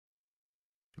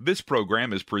This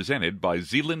program is presented by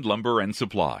Zeeland Lumber and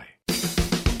Supply.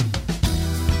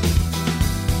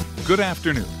 Good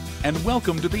afternoon, and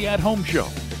welcome to the At Home Show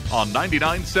on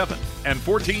 99.7 and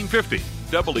 1450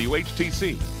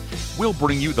 WHTC. We'll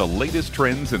bring you the latest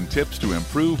trends and tips to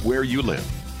improve where you live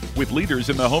with leaders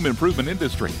in the home improvement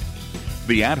industry.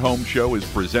 The At Home Show is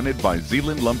presented by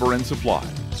Zeeland Lumber and Supply.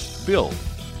 Build,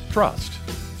 trust.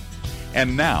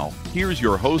 And now, here's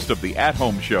your host of the At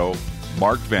Home Show,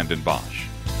 Mark Vandenbosch.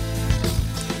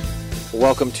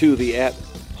 Welcome to the At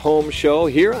Home Show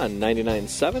here on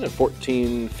 99.7 and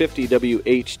 1450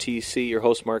 WHTC. Your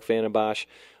host, Mark Vandenbosch,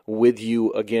 with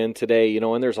you again today.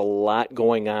 And there's a lot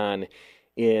going on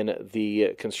in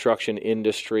the construction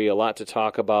industry, a lot to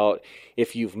talk about.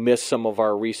 If you've missed some of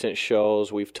our recent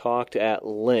shows, we've talked at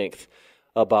length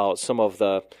about some of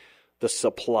the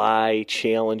supply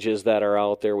challenges that are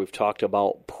out there. We've talked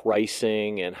about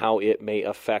pricing and how it may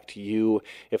affect you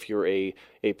if you're a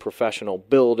professional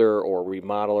builder or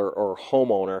remodeler or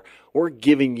homeowner. We're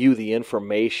giving you the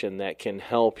information that can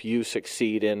help you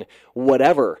succeed in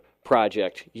whatever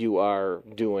project you are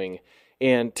doing.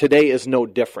 And today is no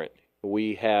different.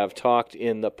 We have talked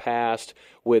in the past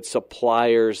with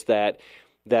suppliers that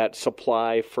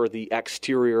supply for the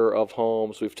exterior of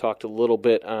homes. We've talked a little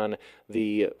bit on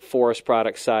the forest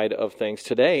product side of things.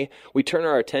 Today, we turn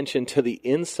our attention to the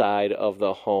inside of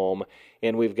the home,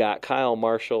 and we've got Kyle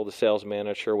Marshall, the sales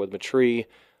manager with Metrie,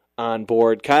 on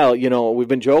board. Kyle, we've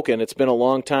been joking. It's been a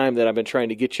long time that I've been trying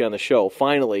to get you on the show.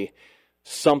 Finally,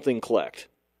 something clicked.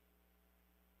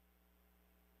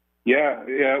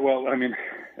 Yeah. Well, I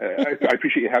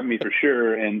appreciate you having me for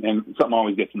sure, and something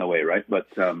always gets in the way, right? But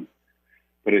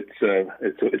it's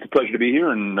a pleasure to be here,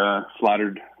 and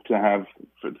flattered to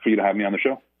for you to have me on the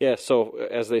show. Yeah. So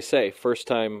as they say, first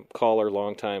time caller,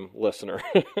 long time listener.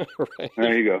 Right?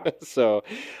 There you go. So,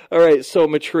 all right. So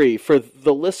Metrie, for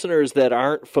the listeners that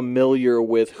aren't familiar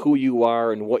with who you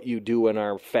are and what you do in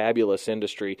our fabulous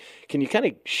industry, can you kind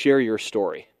of share your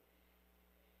story?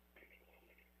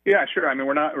 Yeah, sure.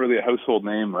 We're not really a household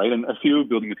name, right? And a few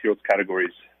building materials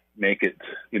categories make it,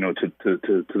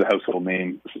 to the household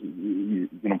name,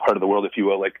 part of the world, if you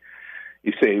will. Like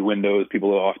you say windows,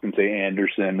 people often say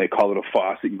Anderson. They call it a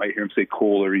faucet. You might hear them say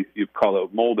Kohler. You call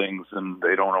it moldings, and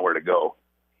they don't know where to go.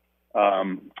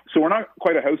 So we're not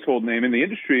quite a household name. In the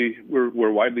industry,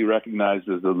 we're widely recognized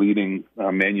as the leading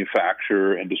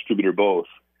manufacturer and distributor both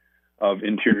of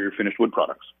interior finished wood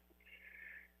products.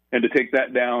 And to take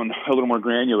that down a little more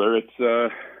granular,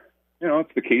 it's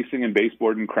it's the casing and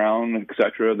baseboard and crown, et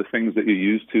cetera, the things that you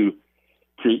use to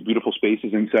create beautiful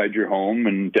spaces inside your home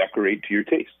and decorate to your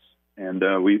tastes. And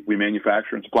we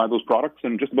manufacture and supply those products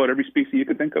in just about every species you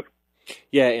could think of.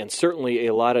 Yeah, and certainly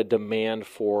a lot of demand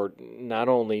for not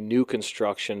only new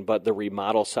construction, but the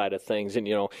remodel side of things. And,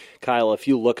 Kyle, if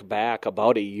you look back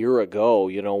about a year ago,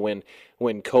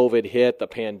 when COVID hit, the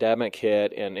pandemic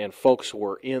hit, and folks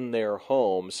were in their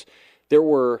homes, there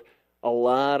were a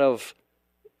lot of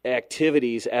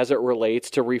activities as it relates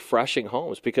to refreshing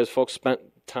homes because folks spent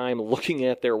time looking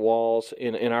at their walls,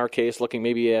 in our case, looking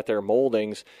maybe at their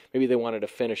moldings. Maybe they wanted to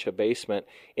finish a basement,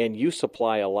 and you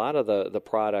supply a lot of the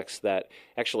products that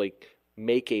actually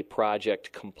make a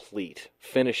project complete,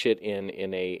 finish it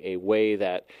in a way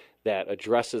that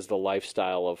addresses the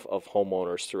lifestyle of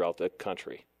homeowners throughout the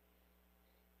country.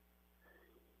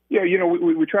 Yeah,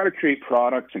 we try to create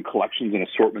products and collections and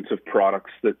assortments of products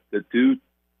that do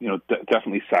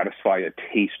definitely satisfy a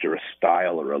taste or a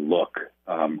style or a look.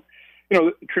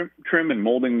 Trim and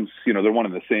moldings, they're one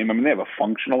and the same. They have a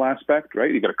functional aspect,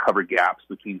 right? You got to cover gaps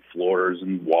between floors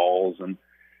and walls and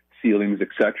ceilings, et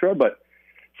cetera. But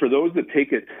for those that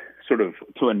take it sort of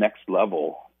to a next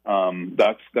level,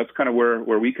 that's kind of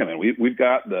where we come in. We've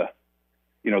got the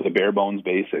bare bones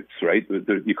basics, right?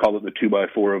 You call it the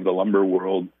 2x4 of the lumber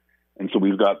world. And so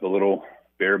we've got the little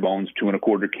bare bones 2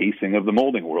 1/4 casing of the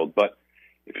molding world. But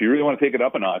if you really want to take it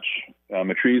up a notch,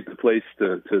 Metrie is the place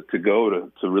to go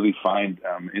to really find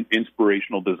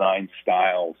inspirational design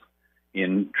styles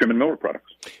in trim and millwork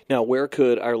products. Now, where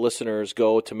could our listeners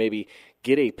go to maybe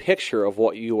get a picture of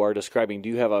what you are describing? Do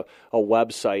you have a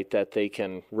website that they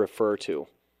can refer to?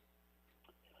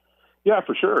 Yeah,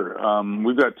 for sure.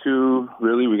 We've got two,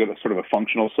 really. We've got a sort of a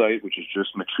functional site, which is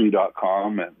just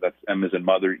Metrie.com, and that's M as in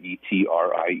mother,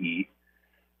 ETRIE.com,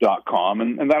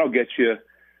 and that'll get you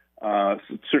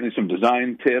certainly some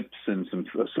design tips and some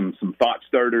thought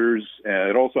starters.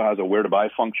 It also has a where to buy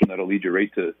function that'll lead you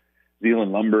right to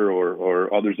Zeeland Lumber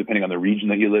or others, depending on the region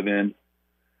that you live in.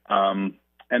 And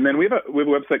then we have a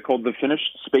website called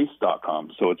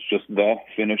thefinishedspace.com. So it's just The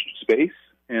Finished Space,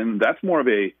 and that's more of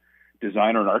a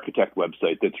designer and architect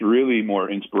website that's really more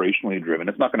inspirationally driven.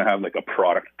 It's not going to have like a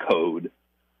product code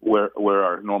where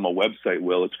our normal website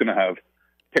will. It's going to have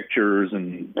pictures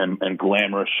and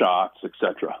glamorous shots,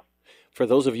 etc. For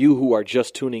those of you who are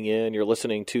just tuning in, you're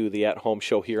listening to the At Home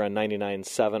Show here on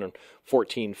 99.7 and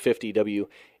 1450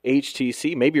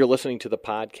 WHTC. Maybe you're listening to the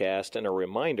podcast. And a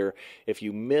reminder, if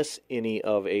you miss any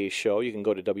of a show, you can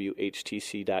go to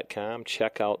WHTC.com,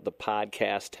 check out the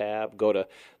podcast tab, go to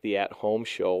the At Home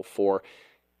Show for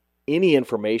any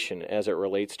information as it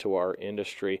relates to our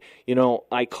industry. You know,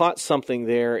 I caught something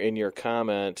there in your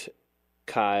comment,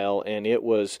 Kyle, and it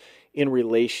was in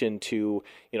relation to,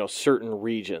 you know, certain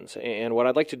regions. And what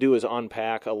I'd like to do is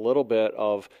unpack a little bit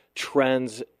of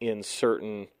trends in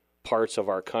certain parts of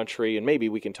our country, and maybe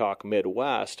we can talk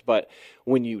Midwest. But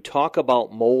when you talk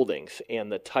about moldings and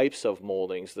the types of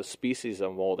moldings, the species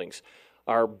of moldings,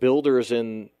 are builders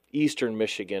in Eastern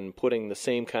Michigan putting the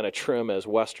same kind of trim as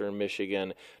Western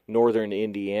Michigan, Northern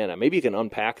Indiana? Maybe you can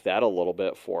unpack that a little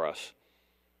bit for us.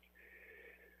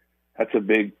 That's a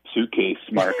big suitcase,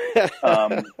 Mark.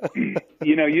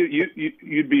 You know,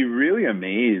 you'd be really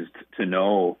amazed to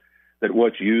know that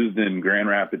what's used in Grand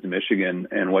Rapids, Michigan,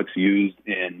 and what's used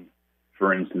in,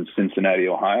 for instance, Cincinnati,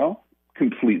 Ohio,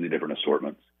 completely different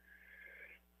assortments.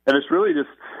 And it's really just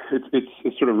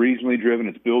it's sort of regionally driven.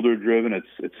 It's builder driven.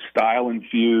 It's style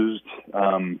infused.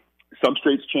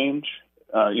 Substrates change.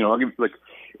 You know, I'll give like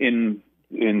in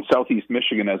Southeast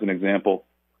Michigan as an example.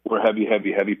 We're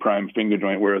heavy prime finger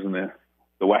joint, whereas in the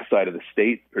west side of the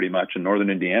state, pretty much in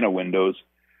northern Indiana, windows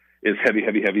is heavy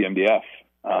MDF.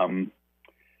 And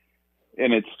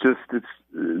it's just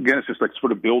like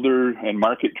sort of builder and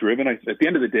market driven. At the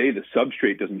end of the day, the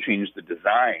substrate doesn't change the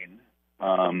design.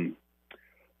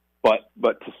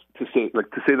 But to say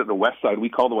that the west side, we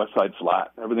call the west side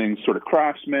flat. Everything's sort of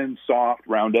craftsman, soft,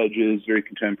 round edges, very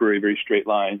contemporary, very straight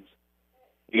lines.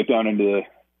 You get down into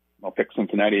I'll pick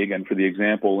Cincinnati again for the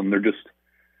example, and they're just,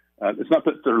 it's not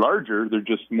that they're larger, they're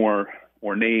just more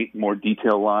ornate, more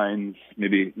detail lines,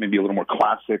 maybe a little more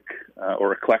classic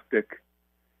or eclectic.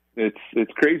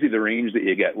 It's crazy the range that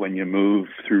you get when you move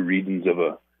through regions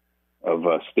of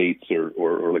states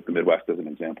or like the Midwest as an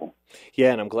example.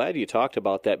 Yeah, and I'm glad you talked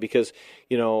about that because,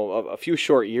 you know, a few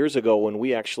short years ago when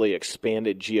we actually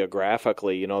expanded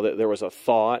geographically, you know, there was a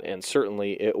thought, and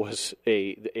certainly it was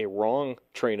a wrong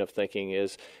train of thinking,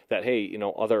 is that, hey, you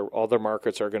know, other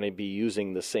markets are going to be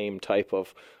using the same type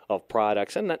of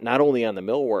products, and not only on the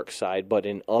millwork side, but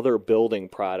in other building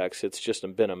products. It's just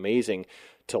been amazing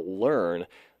to learn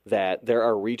that there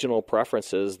are regional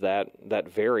preferences that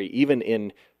vary, even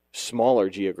in smaller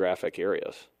geographic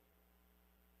areas.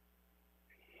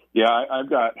 Yeah, I've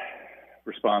got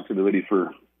responsibility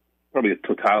for probably a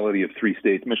totality of 3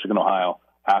 states, Michigan, Ohio,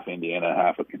 half Indiana,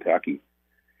 half of Kentucky.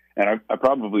 And I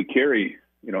probably carry,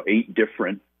 you know, 8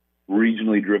 different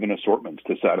regionally driven assortments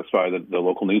to satisfy the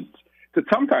local needs. So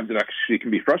sometimes it actually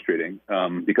can be frustrating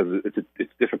because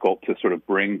it's difficult to sort of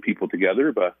bring people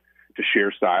together, but to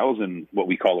share styles in what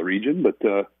we call a region. But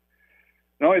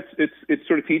no, it's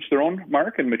sort of to each their own,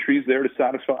 Mark, and Metrie's there to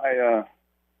satisfy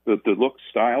the looks,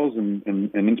 styles,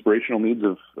 and inspirational needs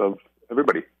of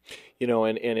everybody. You know,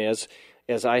 and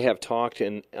as I have talked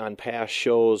on past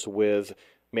shows with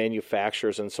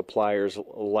manufacturers and suppliers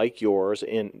like yours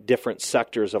in different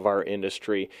sectors of our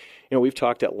industry, you know, we've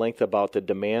talked at length about the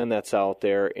demand that's out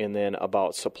there and then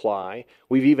about supply.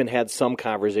 We've even had some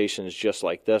conversations just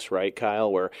like this, right,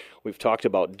 Kyle, where we've talked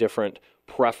about different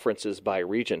preferences by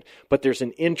region. But there's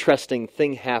an interesting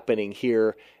thing happening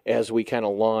here as we kind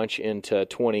of launch into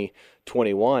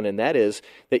 2021, and that is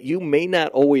that you may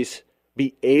not always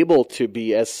be able to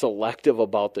be as selective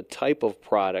about the type of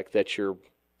product that you're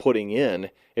putting in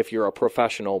if you're a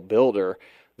professional builder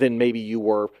than maybe you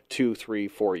were 2, 3,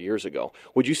 4 years ago.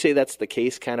 Would you say that's the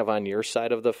case kind of on your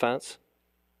side of the fence?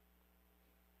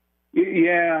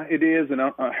 Yeah, it is. And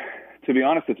to be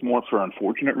honest, it's more for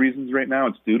unfortunate reasons right now.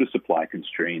 It's due to supply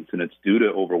constraints, and it's due to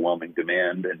overwhelming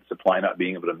demand and supply not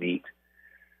being able to meet.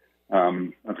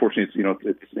 Unfortunately,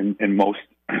 it's in most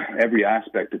every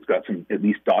aspect, it's got some at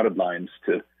least dotted lines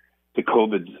to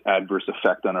COVID's adverse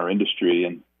effect on our industry,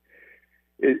 and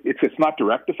it's not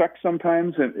direct effects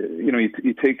sometimes. And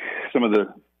you take some of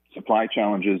the supply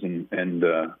challenges and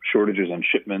shortages on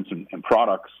shipments and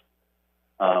products.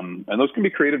 And those can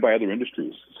be created by other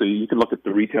industries. So you can look at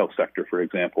the retail sector, for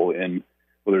example, and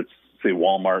whether it's, say,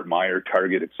 Walmart, Meijer,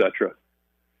 Target, et cetera.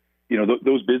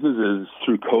 Those businesses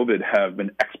through COVID have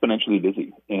been exponentially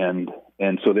busy. And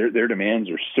so their demands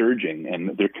are surging,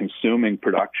 and they're consuming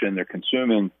production. They're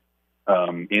consuming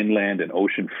inland and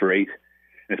ocean freight.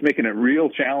 And it's making it a real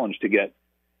challenge to get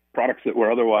products that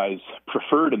were otherwise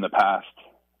preferred in the past,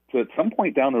 so at some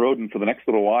point down the road and for the next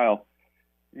little while,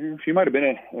 if you might have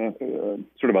been a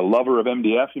sort of a lover of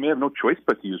MDF, you may have no choice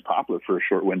but to use poplar for a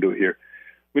short window here.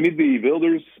 We need the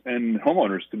builders and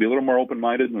homeowners to be a little more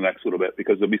open-minded in the next little bit,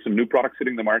 because there'll be some new products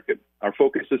hitting the market. Our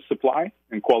focus is supply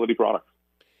and quality products.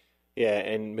 Yeah,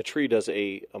 and Metrie does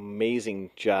a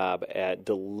amazing job at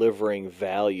delivering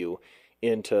value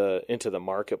into the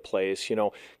marketplace. You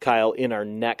know, Kyle, in our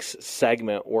next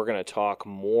segment, we're going to talk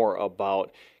more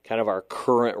about kind of our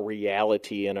current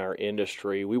reality in our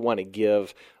industry. We want to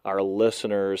give our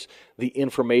listeners the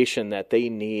information that they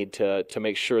need to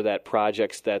make sure that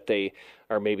projects that they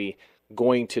are maybe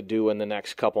going to do in the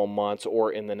next couple of months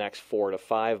or in the next 4 to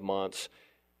 5 months,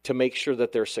 to make sure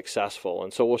that they're successful.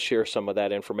 And so we'll share some of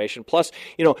that information. Plus,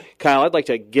 you know, Kyle, I'd like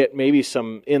to get maybe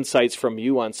some insights from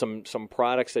you on some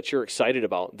products that you're excited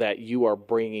about that you are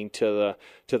bringing to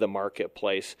the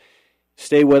marketplace.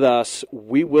 Stay with us.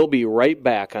 We will be right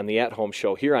back on the At Home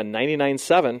Show here on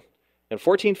 99.7 and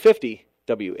 1450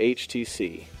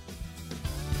 WHTC.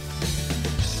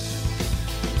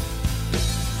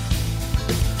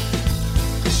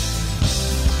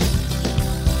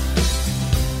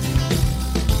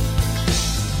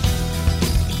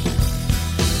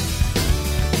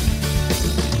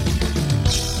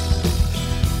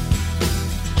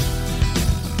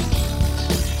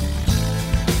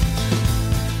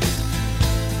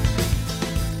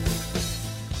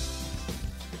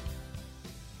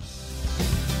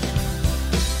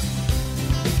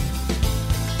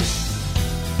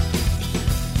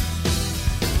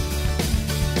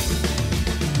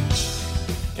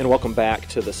 And welcome back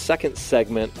to the second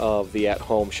segment of the At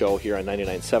Home Show here on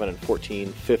 99.7 and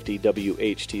 1450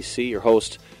 WHTC. Your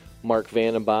host, Mark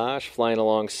Vandenbosch, flying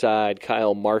alongside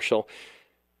Kyle Marshall.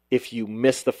 If you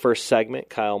missed the first segment,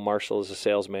 Kyle Marshall is a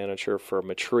sales manager for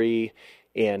Metrie,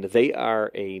 and they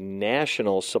are a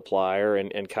national supplier,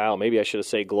 and Kyle, maybe I should have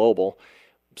said global,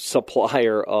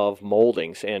 supplier of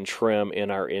moldings and trim in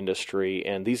our industry.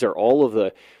 And these are all of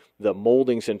the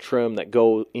moldings and trim that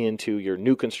go into your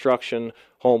new construction,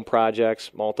 home projects,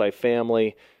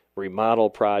 multifamily, remodel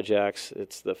projects.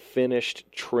 It's the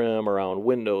finished trim around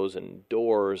windows and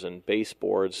doors and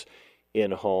baseboards in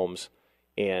homes.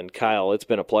 And Kyle, it's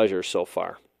been a pleasure so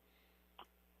far.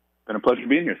 Been a pleasure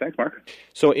being here. Thanks, Mark.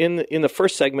 So in the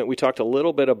first segment, we talked a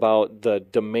little bit about the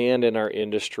demand in our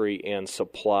industry and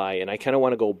supply, and I kind of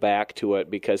want to go back to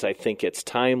it because I think it's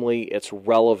timely, it's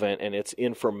relevant, and it's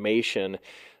information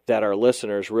that our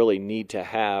listeners really need to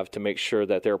have to make sure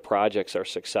that their projects are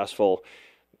successful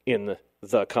in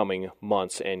the coming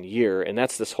months and year. And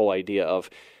that's this whole idea of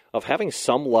having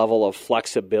some level of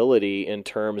flexibility in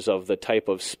terms of the type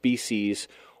of species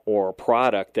or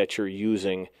product that you're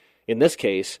using, in this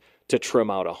case, to trim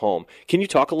out a home. Can you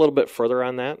talk a little bit further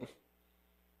on that?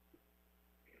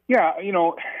 Yeah, you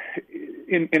know,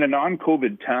 in a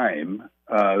non-COVID time,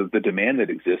 the demand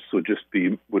that exists would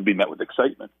be met with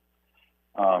excitement.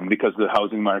 Because the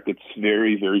housing market's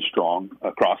very, very strong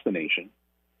across the nation,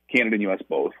 Canada and U.S.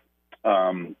 both.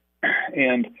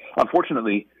 And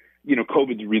unfortunately, you know,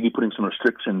 COVID's really putting some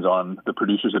restrictions on the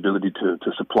producer's ability to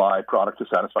supply product to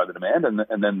satisfy the demand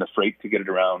and then the freight to get it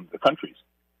around the countries.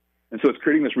 And so it's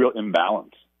creating this real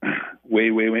imbalance, way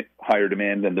higher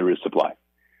demand than there is supply.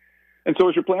 And so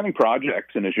as you're planning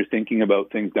projects and as you're thinking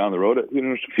about things down the road, you know,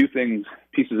 there's a few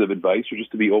pieces of advice are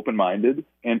just to be open-minded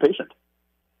and patient.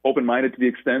 Open-minded to the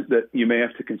extent that you may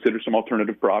have to consider some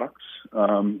alternative products.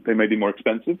 They may be more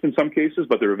expensive in some cases,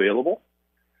 but they're available,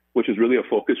 which is really a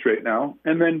focus right now.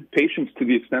 And then patience to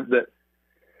the extent that,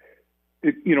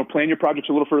 you know, plan your projects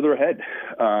a little further ahead.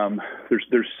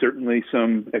 There's certainly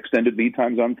some extended lead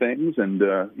times on things, and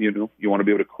you know, you want to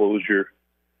be able to close your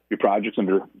projects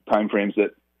under timeframes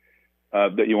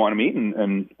that you want to meet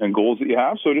and goals that you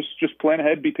have. So just plan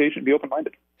ahead, be patient, be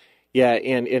open-minded. Yeah,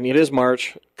 and it is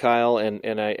March, Kyle,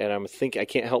 and I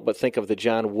can't help but think of the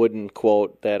John Wooden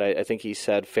quote that I think he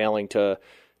said, "Failing to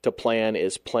plan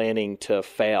is planning to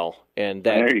fail," and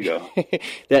that there you go.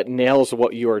 That nails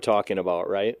what you are talking about,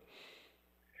 right?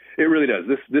 It really does.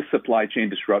 This supply chain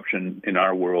disruption in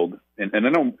our world, and I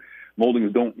know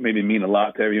moldings don't maybe mean a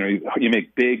lot to everyone. You know, you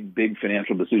make big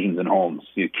financial decisions in homes,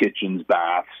 kitchens,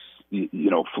 baths, you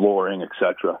know, flooring,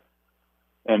 etc.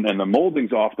 And the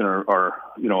moldings often are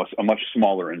you know, a much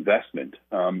smaller investment.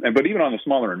 But even on the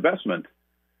smaller investment,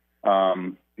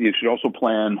 you should also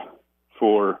plan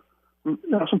for, you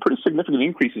know, some pretty significant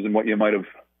increases in what you might have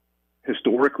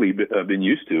historically been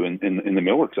used to in the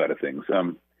millwork side of things.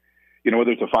 You know,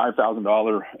 whether it's a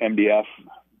 $5,000 MDF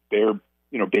bare,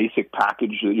 you know, basic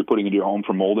package that you're putting into your home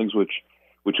for moldings, which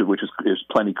is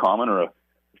plenty common, or a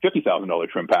 $50,000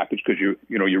 trim package because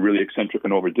you're really eccentric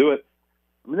and overdo it.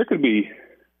 I mean, it could be,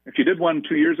 if you did one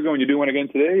 2 years ago and you do one again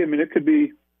today, I mean, it could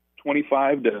be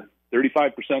 25 to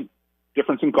 35%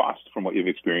 difference in cost from what you've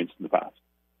experienced in the past.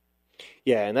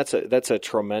 Yeah, and that's a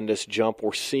tremendous jump.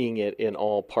 We're seeing it in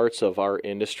all parts of our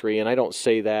industry, and I don't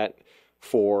say that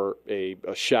for a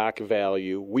shock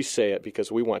value. We say it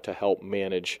because we want to help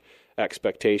manage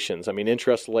expectations. I mean,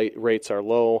 interest rates are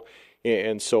low,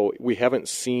 and so we haven't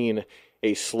seen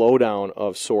a slowdown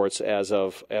of sorts as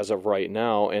of right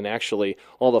now, and actually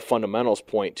all the fundamentals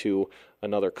point to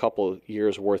another couple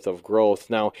years worth of growth.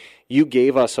 Now, you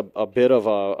gave us a bit of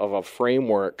a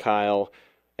framework, Kyle,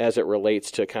 as it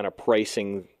relates to kind of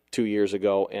pricing 2 years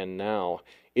ago and now.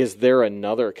 Is there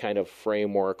another kind of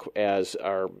framework as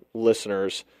our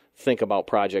listeners think about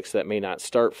projects that may not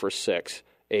start for 6,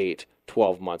 8,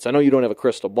 12 months? I know you don't have a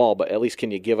crystal ball, but at least can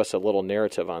you give us a little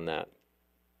narrative on that?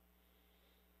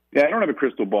 Yeah, I don't have a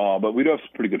crystal ball, but we do have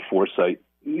some pretty good foresight.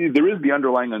 There is the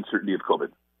underlying uncertainty of COVID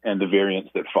and the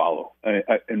variants that follow.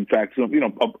 In fact, a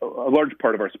large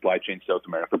part of our supply chain, South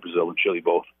America, Brazil, and Chile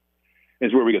both,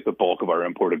 is where we get the bulk of our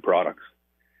imported products.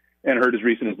 And I heard as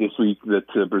recent as this week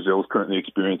that Brazil is currently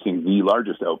experiencing the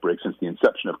largest outbreak since the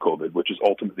inception of COVID, which is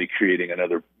ultimately creating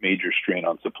another major strain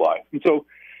on supply. And so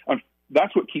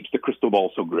that's what keeps the crystal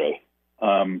ball so gray,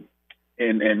 and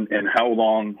how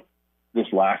long this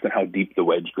lasts and how deep the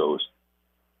wedge goes.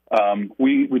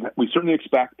 We certainly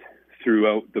expect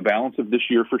throughout the balance of this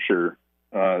year for sure.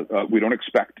 We don't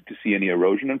expect to see any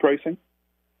erosion in pricing.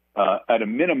 At a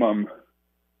minimum,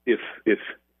 if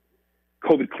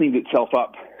COVID cleans itself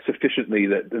up sufficiently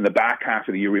that in the back half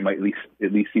of the year we might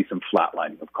at least see some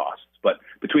flatlining of costs. But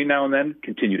between now and then,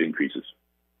 continued increases.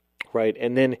 Right.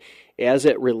 And then as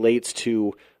it relates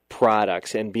to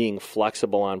products and being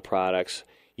flexible on products,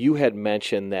 you had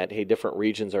mentioned that, hey, different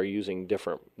regions are using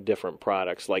different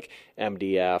products like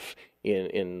MDF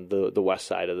in the west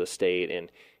side of the state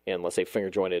and let's say finger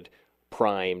jointed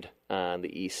primed on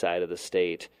the east side of the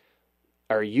state.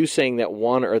 Are you saying that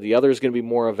one or the other is going to be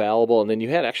more available? And then you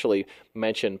had actually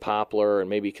mentioned poplar and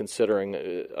maybe considering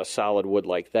a solid wood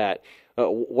like that.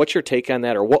 What's your take on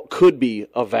that, or what could be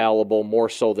available more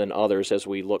so than others as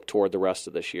we look toward the rest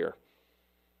of this year?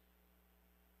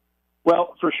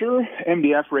 Well, for sure,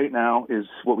 MDF right now is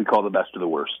what we call the best of the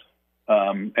worst.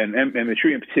 And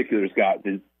Metrie in particular has got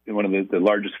one of the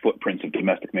largest footprints of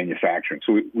domestic manufacturing.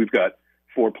 So we've got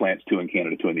 4 plants, 2 in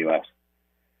Canada, 2 in the U.S.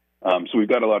 So we've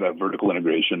got a lot of vertical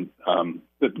integration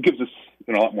that gives us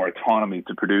a lot more autonomy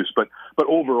to produce. But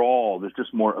overall, there's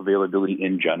just more availability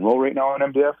in general right now on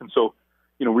MDF. And so,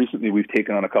 recently we've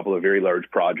taken on a couple of very large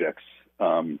projects,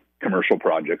 commercial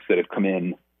projects that have come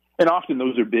in. And often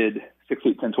those are bid 6,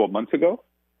 8, 10, 12 months ago.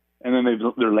 And then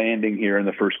they're landing here in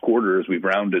the first quarter as we've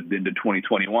rounded into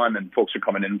 2021. And folks are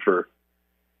coming in for,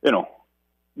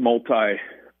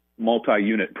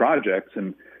 multi-unit projects.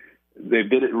 And they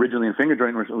bid it originally in finger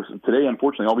joint. Today,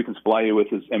 unfortunately, all we can supply you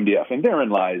with is MDF, and therein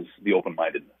lies the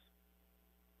open-mindedness.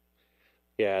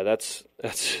 Yeah, that's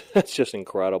just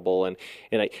incredible, and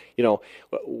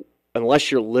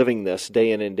unless you're living this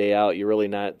day in and day out, you're really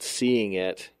not seeing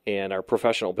it. And our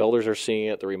professional builders are seeing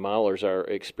it, the remodelers are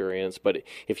experienced. But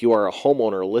if you are a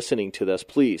homeowner listening to this,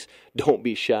 please don't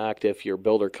be shocked if your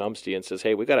builder comes to you and says,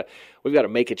 "Hey, we've got to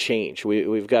make a change.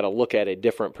 We've got to look at a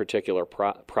different particular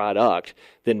product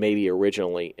than maybe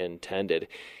originally intended."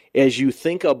 As you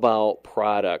think about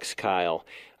products, Kyle,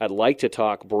 I'd like to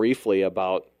talk briefly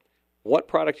about what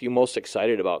product are you most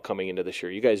excited about coming into this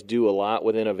year? You guys do a lot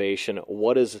with innovation.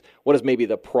 What is maybe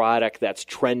the product that's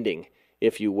trending,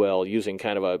 if you will, using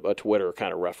kind of a Twitter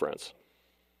kind of reference?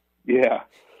 Yeah.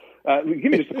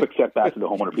 Give me just a quick step back to the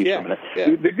homeowner piece for a minute. Yeah.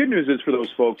 The good news is for those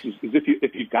folks is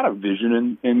if you've got a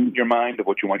vision in your mind of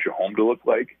what you want your home to look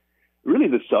like, really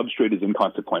the substrate is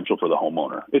inconsequential for the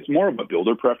homeowner. It's more of a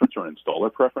builder preference or an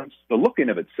installer preference. The look in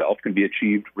of itself can be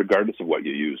achieved regardless of what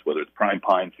you use, whether it's prime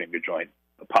pine, finger joint,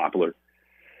 poplar.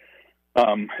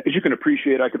 As you can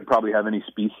appreciate, I could probably have any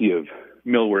species of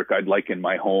millwork I'd like in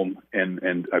my home,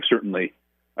 and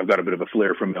I've got a bit of a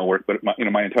flair for millwork, but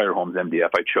my entire home's MDF.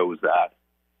 I chose that.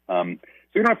 So you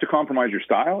don't have to compromise your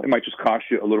style. It might just cost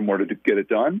you a little more to get it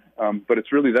done, but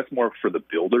that's more for the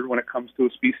builder when it comes to a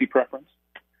species preference.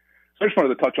 So I just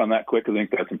wanted to touch on that quick. I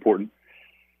think that's important.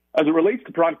 As it relates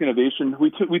to product innovation,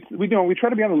 we try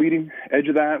to be on the leading edge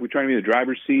of that. We try to be in the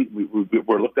driver's seat.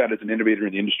 We're looked at as an innovator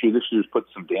in the industry. This year's put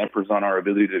some dampers on our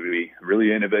ability to be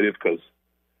really innovative because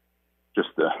just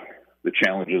the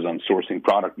challenges on sourcing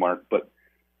product, Mark. But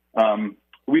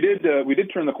we did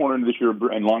turn the corner into this year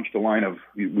and launched a line of.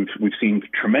 We've seen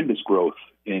tremendous growth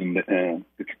in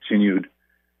the continued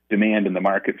demand in the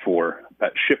market for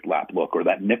that shiplap look or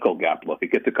that nickel gap look.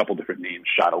 It gets a couple different names,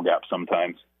 shadow gap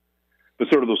sometimes, but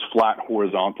sort of those flat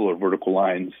horizontal or vertical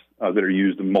lines that are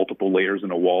used in multiple layers in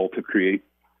a wall to create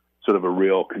sort of a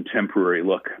real contemporary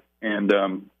look. And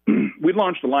we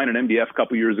launched a line in MDF a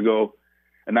couple years ago,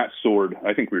 and that soared.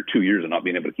 I think we were 2 years of not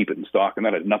being able to keep it in stock, and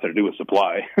that had nothing to do with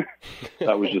supply.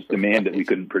 That was just demand that we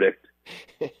couldn't predict.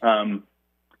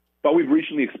 But we've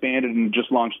recently expanded and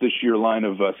just launched this year a line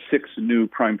of 6 new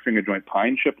prime finger joint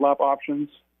pine shiplap options.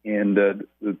 And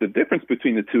the difference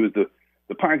between the two is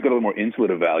the pine's got a little more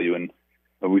insulative value, and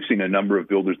we've seen a number of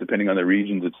builders, depending on their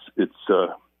regions,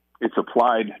 it's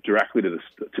applied directly to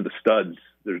the studs.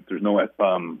 There's no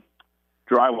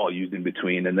drywall used in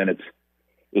between, and then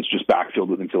it's just backfilled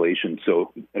with insulation.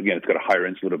 So again, it's got a higher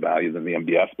insulative value than the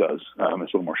MDF does. It's a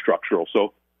little more structural.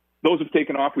 So those have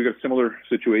taken off. We've got a similar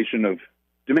situation of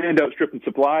demand outstripping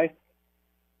supply.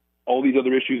 All these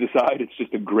other issues aside, it's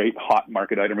just a great hot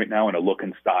market item right now and a look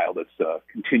and style that's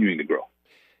continuing to grow.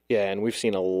 Yeah, and we've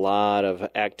seen a lot of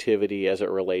activity as it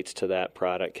relates to that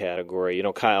product category. You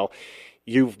know, Kyle,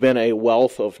 you've been a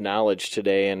wealth of knowledge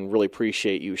today, and really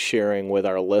appreciate you sharing with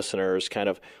our listeners kind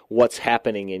of what's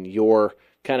happening in your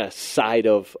kind of side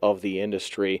of the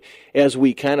industry. As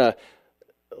we kind of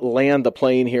land the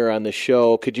plane here on the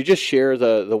show, could you just share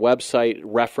the website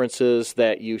references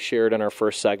that you shared in our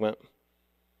first segment?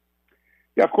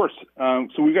 Yeah, of course.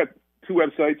 So we've got 2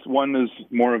 websites. One is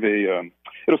more of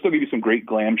it'll still give you some great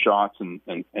glam shots and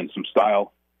some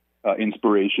style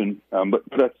inspiration, but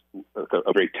that's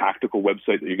a very tactical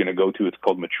website that you're going to go to. It's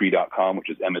called Metrie.com, which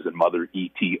is M as in mother,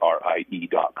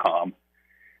 ETRIE.com.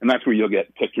 And that's where you'll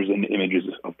get pictures and images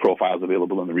of profiles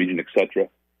available in the region, etc.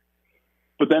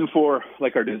 But then for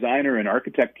like our designer and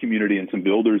architect community and some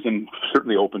builders, and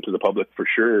certainly open to the public for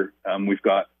sure, we've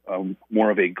got more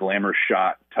of a glamour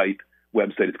shot type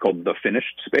website. It's called The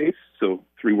Finished Space. So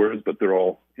 3 words, but they're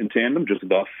all in tandem, just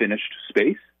The Finished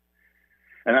Space.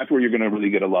 And that's where you're going to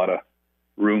really get a lot of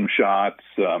room shots,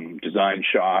 design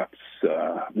shots,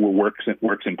 works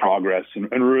in progress,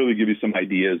 and really give you some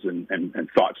ideas and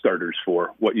thought starters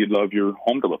for what you'd love your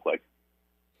home to look like.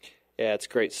 Yeah, it's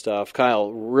great stuff.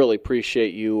 Kyle, really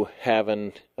appreciate you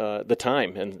having the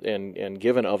time and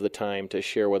given of the time to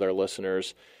share with our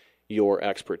listeners your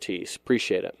expertise.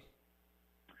 Appreciate it.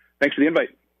 Thanks for the invite.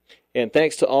 And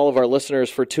thanks to all of our listeners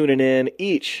for tuning in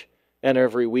each and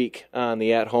every week on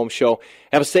the At Home Show.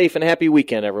 Have a safe and happy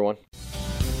weekend, everyone.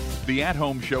 The At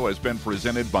Home Show has been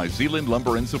presented by Zeeland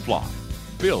Lumber and Supply.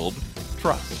 Build,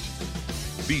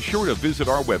 trust. Be sure to visit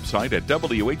our website at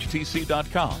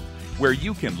WHTC.com, where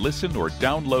you can listen or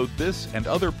download this and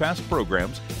other past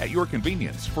programs at your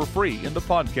convenience for free in the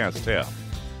podcast tab.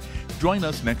 Join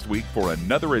us next week for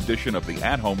another edition of the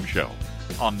At Home Show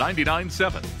on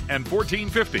 99.7 and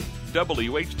 1450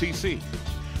 WHTC,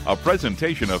 a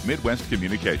presentation of Midwest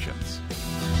Communications.